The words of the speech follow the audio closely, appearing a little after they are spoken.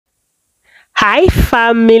Hi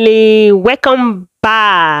family, welcome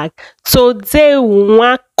back. Today we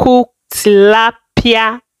want cook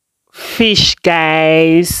tilapia fish,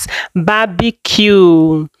 guys.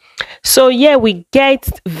 Barbecue. So yeah, we get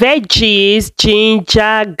veggies,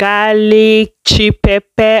 ginger, garlic, chili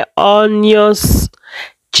pepper, onions,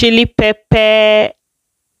 chili pepper,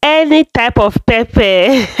 any type of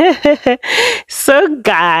pepper. So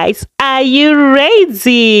guys, are you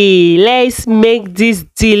ready? Let's make this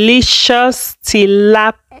delicious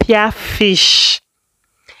tilapia fish,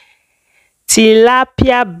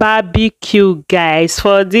 tilapia barbecue, guys,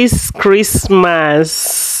 for this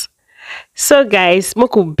Christmas. So guys, we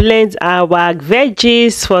could blend our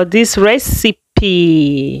veggies for this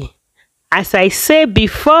recipe. As I said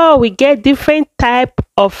before, we get different type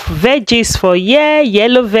of veggies for here.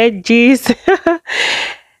 Yellow veggies,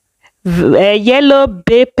 yellow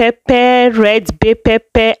bay pepper, red bay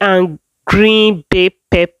pepper, and green bay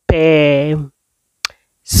pepper.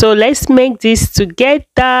 So let's make this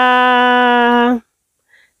together.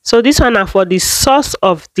 So this one are for the sauce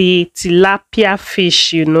of the tilapia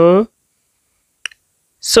fish,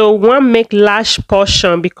 So one make large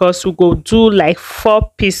portion because we go do like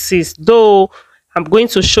 4 pieces, though I'm going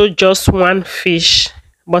to show just one fish,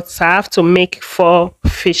 but I have to make 4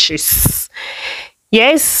 fishes.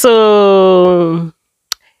 Yes, so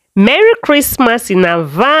Merry Christmas in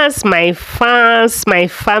advance, my fans, my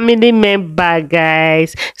family member,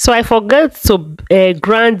 guys. So I forgot to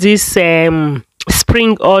grind this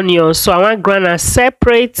spring onion, so I want grind and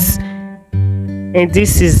separate, and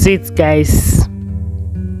this is it, guys.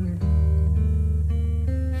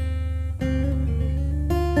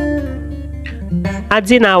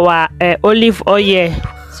 Adding our olive oil.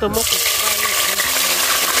 So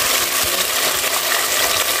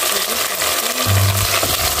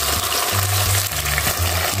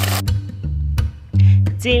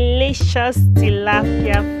delicious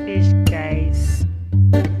tilapia fish, guys.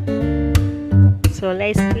 So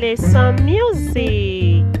let's play some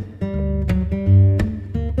music.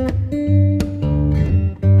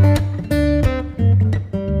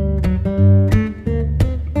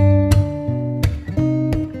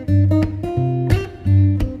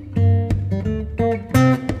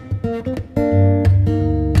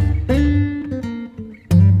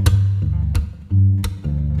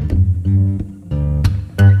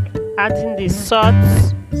 Adding the salt,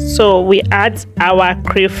 so we add our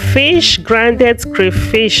crayfish, grounded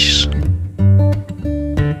crayfish,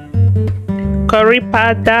 curry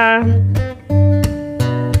powder,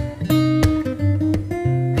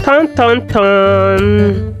 ton,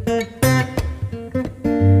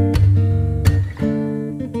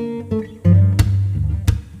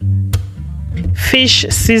 fish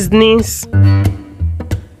seasonings,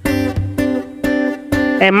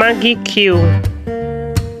 and Maggi cube.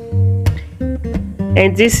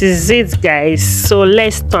 And this is it, guys. So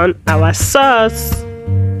let's turn our sauce.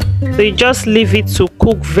 So you just leave it to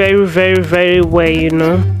cook very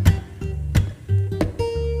well,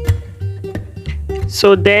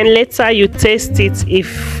 So then later you taste it.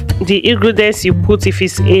 If the ingredients you put, if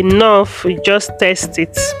it's enough, you just taste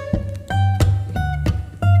it.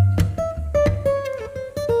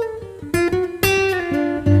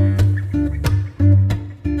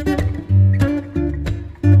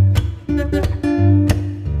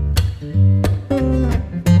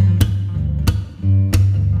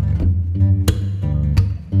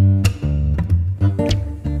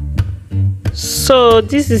 So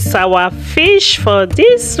this is our fish for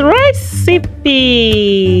this recipe.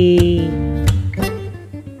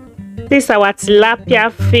 This is our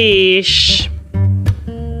tilapia fish.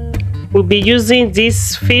 We'll be using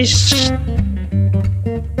this fish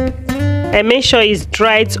and make sure it's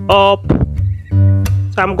dried up.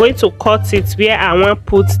 So I'm going to cut it where I want to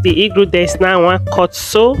put the ingredients. Now I want to cut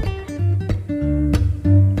so.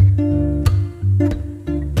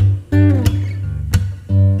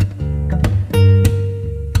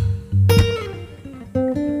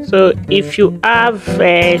 So if you have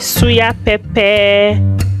suya pepper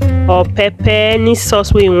or pepper, any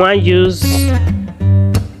sauce we want to use,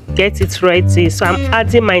 get it ready. So I'm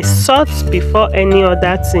adding my salt before any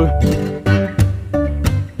other thing.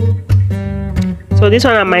 So this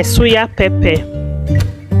one are my suya pepper.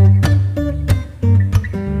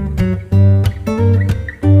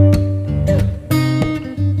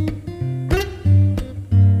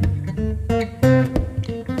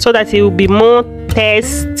 So that it will be more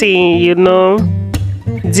tasty,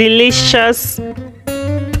 delicious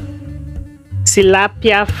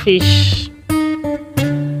tilapia fish.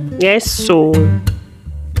 Yes, so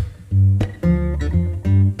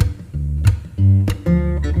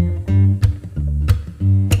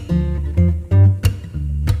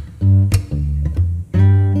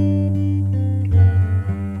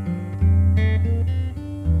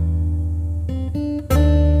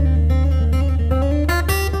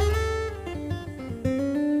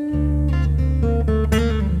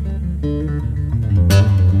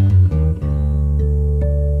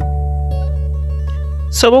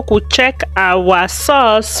So we could check our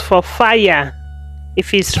sauce for fire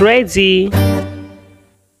if it's ready.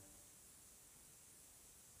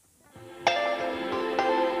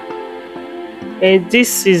 And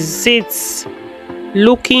this is it,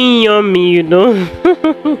 looking yummy, you know.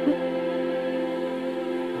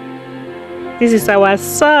 This is our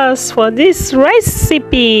sauce for this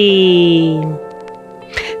recipe.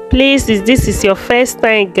 Please, if this is your first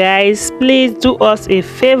time, guys, please do us a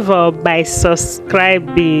favor by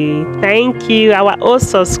subscribing. Thank you, our old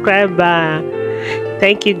subscriber.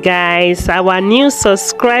 Thank you, guys. Our new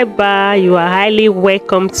subscriber, you are highly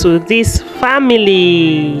welcome to this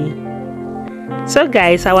family. So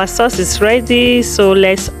guys, our sauce is ready, so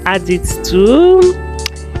let's add it to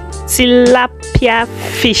tilapia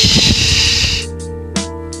fish.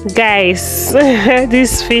 Guys,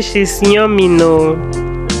 this fish is yummy, no?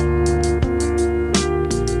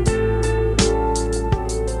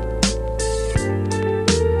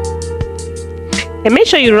 And make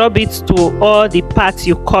sure you rub it to all the parts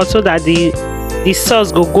you cut so that the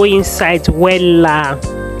sauce go inside well.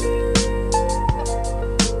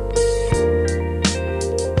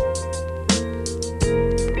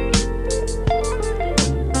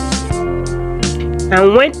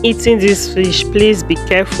 And when eating this fish, please be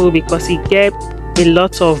careful because it gets a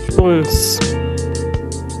lot of bones.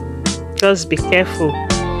 Just be careful.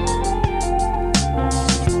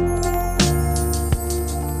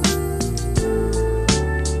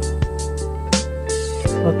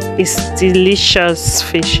 But it's delicious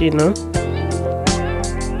fish, you know.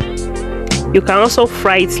 You can also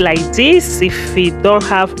fry it like this if you don't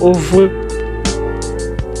have oven.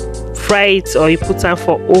 Fry it or you put it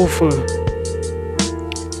for oven.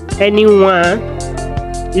 Anyone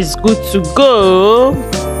is good to go.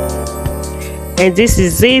 And this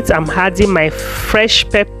is it. I'm adding my fresh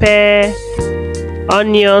pepper,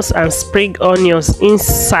 onions and spring onions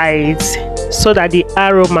inside so that the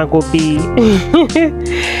aroma will be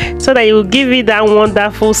so that it will give it that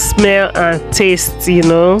wonderful smell and taste, you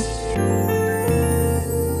know.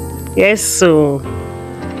 Yes, so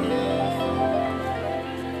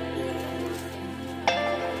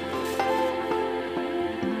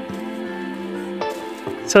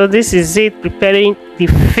this is it, preparing the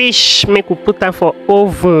fish. Make we put that for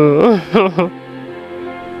oven.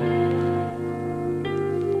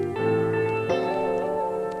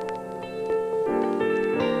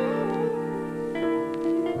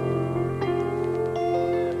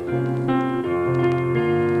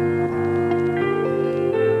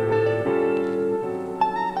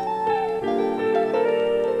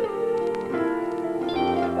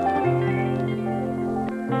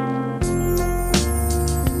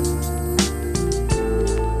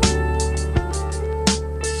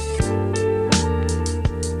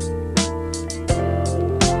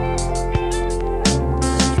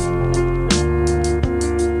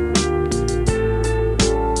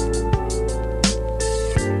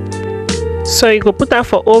 So you go put that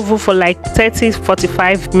for oven for like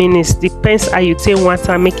 30-45 minutes. Depends how you take one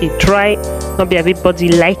time, make it dry. Not be everybody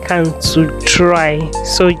like them to dry.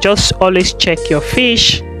 So just always check your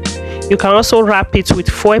fish. You can also wrap it with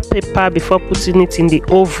foil paper before putting it in the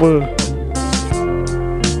oven.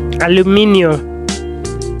 Aluminium.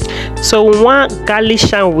 So we want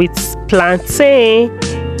garnish with plantain.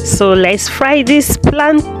 So let's fry this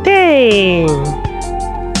plantain.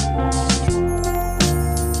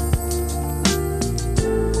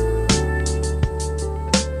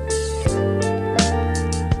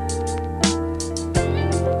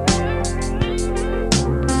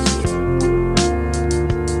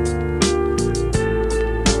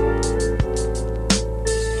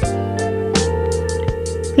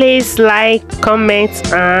 Please like, comment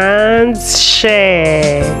and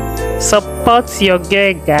share. Support your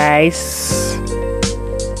girl, guys.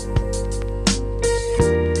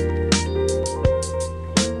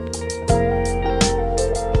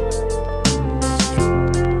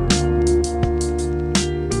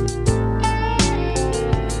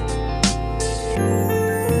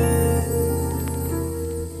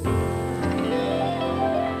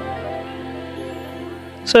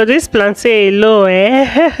 So this plantain alone,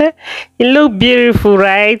 it look beautiful,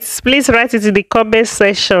 right? Please write it in the comment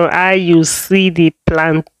section how you see the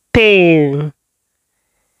plantain.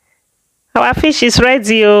 Our fish is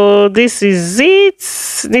ready. Oh, this is it.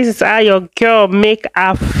 This is how your girl make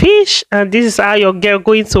a fish, and this is how your girl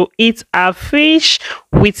going to eat a fish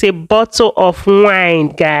with a bottle of wine,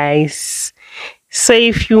 guys. So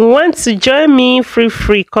if you want to join me,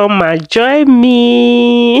 free, come and join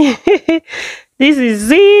me. This is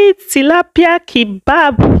it, tilapia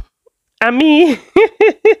kebab. I mean,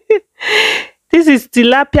 This is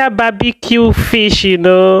tilapia barbecue fish, you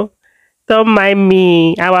know. Don't mind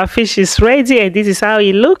me. Our fish is ready and this is how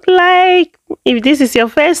it look like. If this is your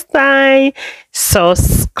first time,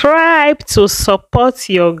 subscribe to support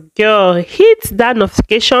your girl. Hit that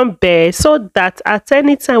notification bell so that at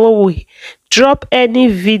any time when we drop any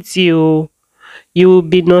video, you will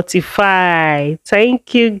be notified.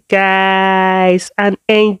 Thank you guys and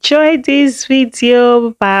enjoy this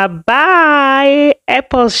video. Bye bye.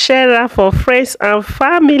 Help us share that for friends and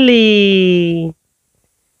family.